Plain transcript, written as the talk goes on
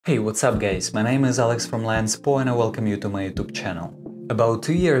Hey, what's up guys? My name is Alex from Lionspaw and I welcome you to my YouTube channel. About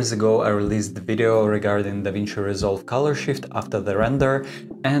 2 years ago I released the video regarding Davinci Resolve color shift after the render,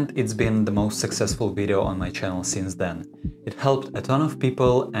 and it's been the most successful video on my channel since then. It helped a ton of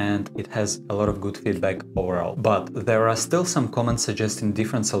people and it has a lot of good feedback overall. But there are still some comments suggesting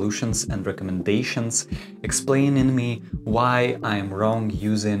different solutions and recommendations, explaining me why I'm wrong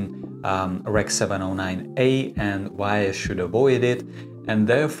using Rec709 and why I should avoid it. And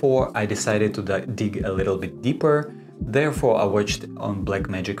therefore I decided to dig a little bit deeper. Therefore I watched on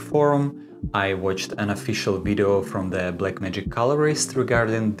Blackmagic forum, I watched an official video from the Blackmagic colorist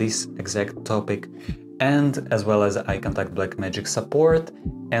regarding this exact topic, and as well as I contact Blackmagic support,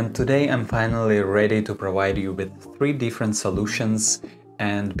 and today I'm finally ready to provide you with 3 different solutions.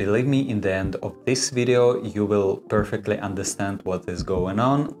 And believe me, in the end of this video you will perfectly understand what is going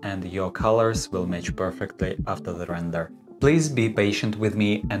on and your colors will match perfectly after the render. Please be patient with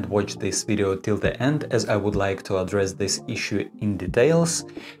me and watch this video till the end, as I would like to address this issue in details.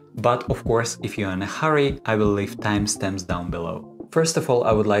 But of course, if you're in a hurry, I will leave timestamps down below. First of all,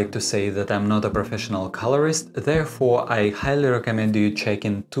 I would like to say that I'm not a professional colorist, therefore I highly recommend you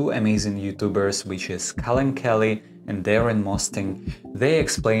checking 2 amazing YouTubers, which is Colin Kelly and Darren Mosting. They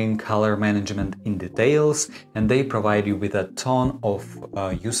explain color management in details and they provide you with a ton of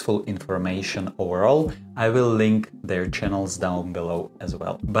useful information overall. I will link their channels down below as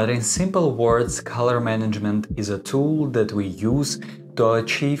well. But in simple words, color management is a tool that we use to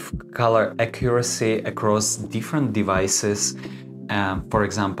achieve color accuracy across different devices. For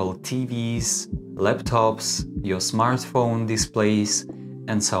example, TVs, laptops, your smartphone displays,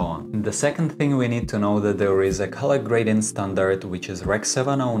 and so on. The second thing we need to know that there is a color grading standard, which is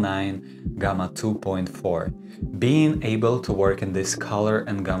Rec709 Gamma 2.4. Being able to work in this color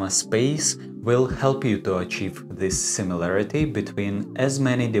and gamma space will help you to achieve this similarity between as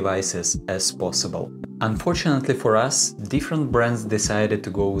many devices as possible. Unfortunately for us, different brands decided to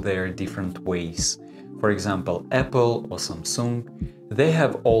go their different ways. For example, Apple or Samsung, they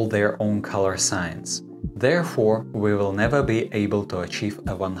have all their own color signs. Therefore, we will never be able to achieve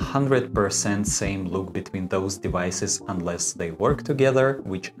a 100% same look between those devices unless they work together,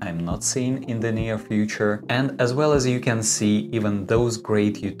 which I'm not seeing in the near future. And as well as you can see, even those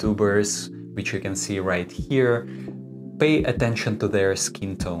great YouTubers, which you can see right here, pay attention to their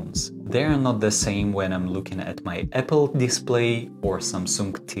skin tones. They are not the same when I'm looking at my Apple display or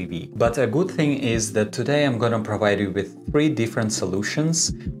Samsung TV. But a good thing is that today I'm gonna provide you with 3 different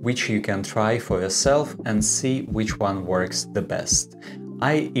solutions which you can try for yourself and see which one works the best.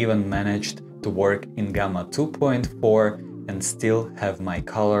 I even managed to work in Gamma 2.4 and still have my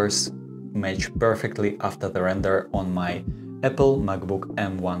colors match perfectly after the render on my Apple MacBook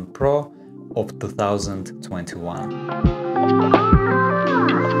M1 Pro of 2021.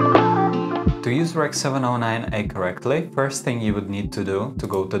 To use Rec709A correctly, first thing you would need to do to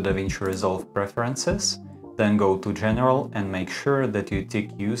go to Davinci Resolve Preferences, then go to General and make sure that you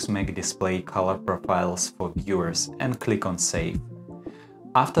tick Use Make Display Color Profiles for Viewers and click on Save.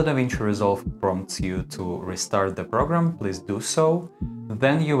 After Davinci Resolve prompts you to restart the program, please do so.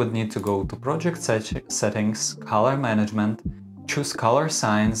 Then you would need to go to Project Settings, Color Management, choose Color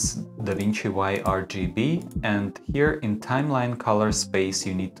Signs, Davinci YRGB, and here in Timeline Color Space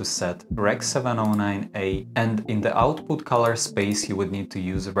you need to set Rec709A, and in the Output Color Space you would need to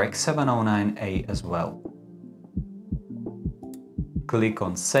use Rec709A as well. Click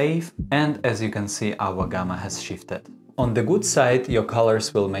on Save, and as you can see, our gamma has shifted. On the good side, your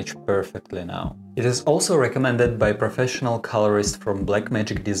colors will match perfectly now. It is also recommended by professional colorists from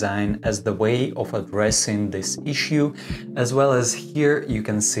Blackmagic Design as the way of addressing this issue, as well as here you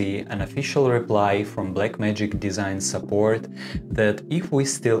can see an official reply from Blackmagic Design support that if we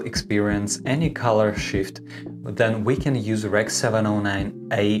still experience any color shift, then we can use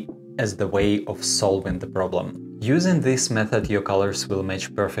Rec709A as the way of solving the problem. Using this method, your colors will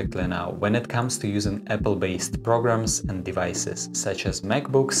match perfectly now when it comes to using Apple-based programs and devices such as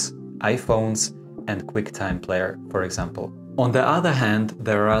MacBooks, iPhones, and QuickTime Player, for example. On the other hand,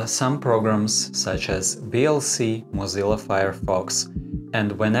 there are some programs such as VLC, Mozilla Firefox,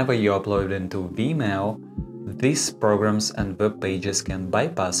 and whenever you upload into Vimeo, these programs and web pages can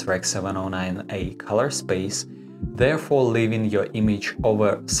bypass Rec709A color space, therefore leaving your image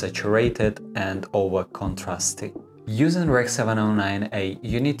over-saturated and over-contrasty. Using Rec709A,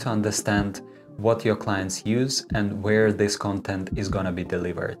 you need to understand what your clients use and where this content is gonna be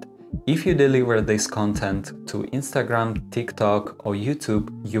delivered. If you deliver this content to Instagram, TikTok or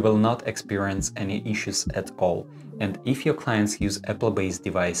YouTube, you will not experience any issues at all. And if your clients use Apple-based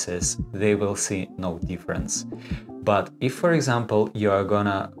devices, they will see no difference. But if, for example, you are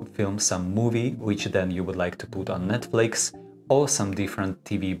gonna film some movie which then you would like to put on Netflix, or some different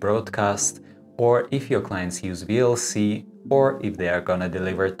TV broadcast, or if your clients use VLC, or if they are gonna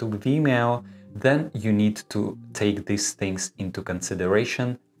deliver to Vimeo, then you need to take these things into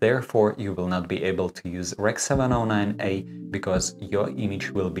consideration. Therefore, you will not be able to use Rec709A because your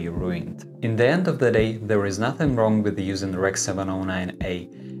image will be ruined. In the end of the day, there is nothing wrong with using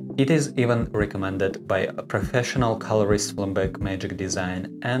Rec709A. It is even recommended by a professional colorist from Blackmagic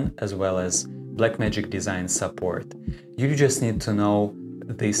Design and as well as Blackmagic Design support. You just need to know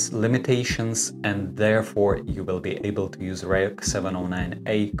these limitations and therefore you will be able to use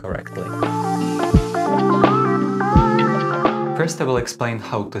Rec709A correctly. First, I will explain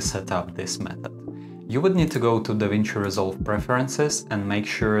how to set up this method. You would need to go to Davinci Resolve Preferences and make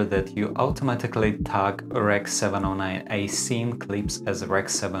sure that you automatically tag Rec709A scene clips as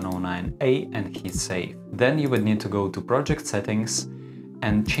Rec709A and hit save. Then you would need to go to Project Settings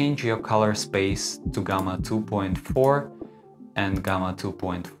and change your color space to Gamma 2.4 and Gamma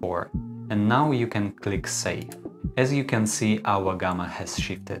 2.4. And now you can click Save. As you can see, our Gamma has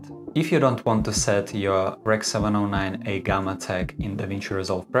shifted. If you don't want to set your Rec709A Gamma tag in Davinci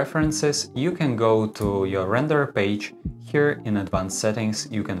Resolve Preferences, you can go to your render page. Here in Advanced Settings,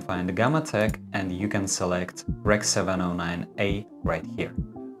 you can find the Gamma tag and you can select Rec709A right here.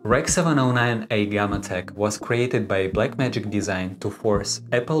 Rec709A Gamma tag was created by Blackmagic Design to force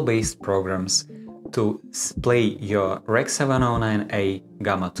Apple-based programs to play your Rec709A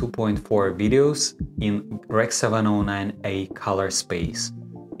Gamma 2.4 videos in Rec709A color space.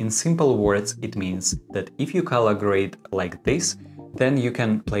 In simple words, it means that if you color grade like this, then you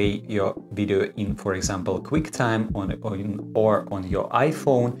can play your video in, for example, QuickTime or on your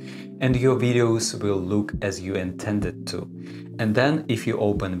iPhone, and your videos will look as you intended to. And then if you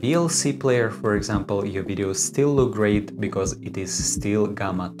open VLC player, for example, your videos still look great because it is still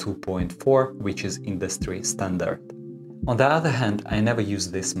Gamma 2.4, which is industry standard. On the other hand, I never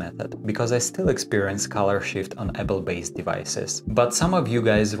use this method because I still experience color shift on Apple-based devices. But some of you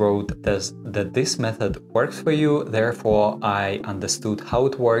guys wrote that this method works for you, therefore I understood how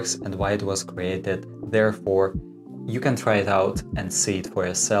it works and why it was created. Therefore, you can try it out and see it for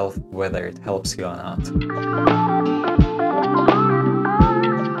yourself whether it helps you or not.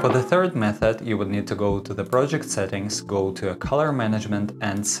 For the third method, you would need to go to the project settings, go to color management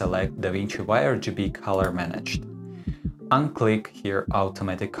and select Davinci YRGB color managed. Unclick here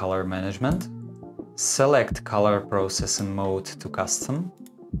automatic color management. Select color processing mode to custom.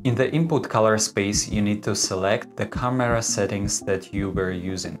 In the input color space, you need to select the camera settings that you were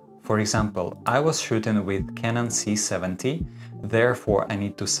using. For example, I was shooting with Canon C70, therefore I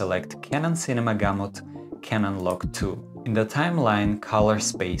need to select Canon Cinema Gamut, Canon Log 2. In the timeline color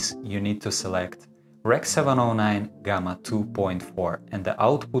space, you need to select Rec709 Gamma 2.4 and the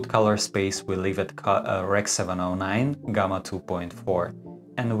output color space we leave at Rec709 Gamma 2.4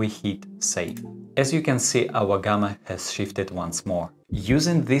 and we hit save. As you can see, our Gamma has shifted once more.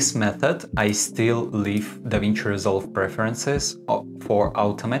 Using this method, I still leave Davinci Resolve Preferences for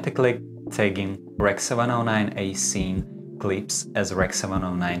automatically tagging Rec709A scene clips as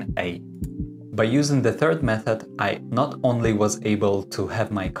Rec709A. By using the third method, I not only was able to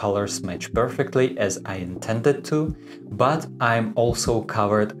have my colors match perfectly as I intended to, but I'm also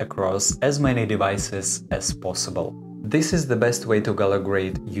covered across as many devices as possible. This is the best way to color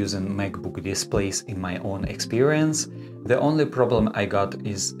grade using MacBook displays in my own experience. The only problem I got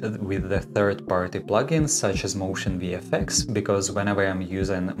is with the third-party plugins such as Motion VFX, because whenever I'm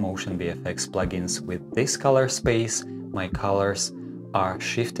using Motion VFX plugins with this color space, my colors are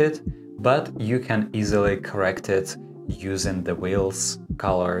shifted. But you can easily correct it using the wheels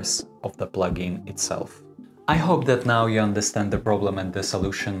colors of the plugin itself. I hope that now you understand the problem and the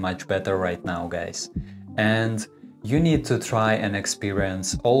solution much better right now, guys. And you need to try and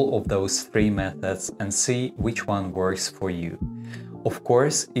experience all of those three methods and see which one works for you. Of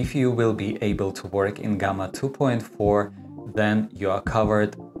course, if you will be able to work in Gamma 2.4, then you are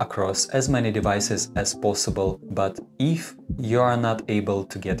covered across as many devices as possible, but if you are not able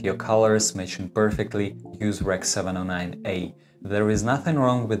to get your colors matching perfectly, use Rec709A. There is nothing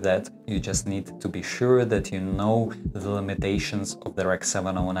wrong with that, you just need to be sure that you know the limitations of the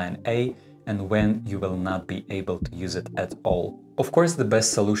Rec709A and when you will not be able to use it at all. Of course, the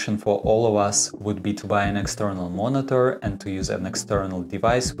best solution for all of us would be to buy an external monitor and to use an external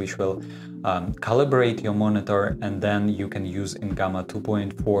device which will calibrate your monitor, and then you can use in Gamma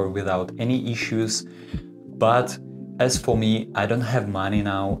 2.4 without any issues. But as for me, I don't have money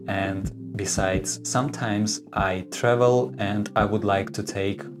now, and besides, sometimes I travel and I would like to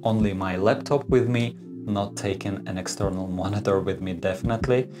take only my laptop with me, not taking an external monitor with me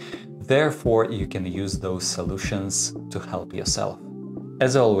definitely. Therefore, you can use those solutions to help yourself.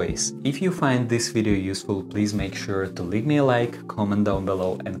 As always, if you find this video useful, please make sure to leave me a like, comment down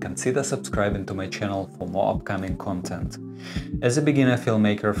below and consider subscribing to my channel for more upcoming content. As a beginner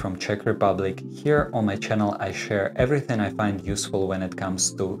filmmaker from Czech Republic, here on my channel I share everything I find useful when it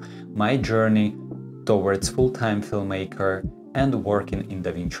comes to my journey towards full-time filmmaker and working in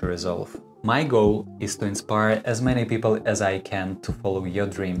Davinci Resolve. My goal is to inspire as many people as I can to follow your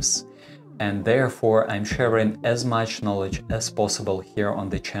dreams. And therefore I'm sharing as much knowledge as possible here on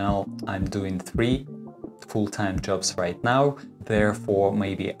the channel. I'm doing 3 full-time jobs right now, therefore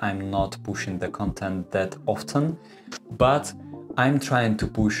maybe I'm not pushing the content that often, but I'm trying to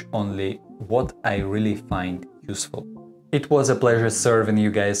push only what I really find useful. It was a pleasure serving you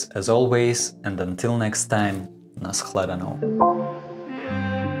guys as always, and until next time, naschledanou.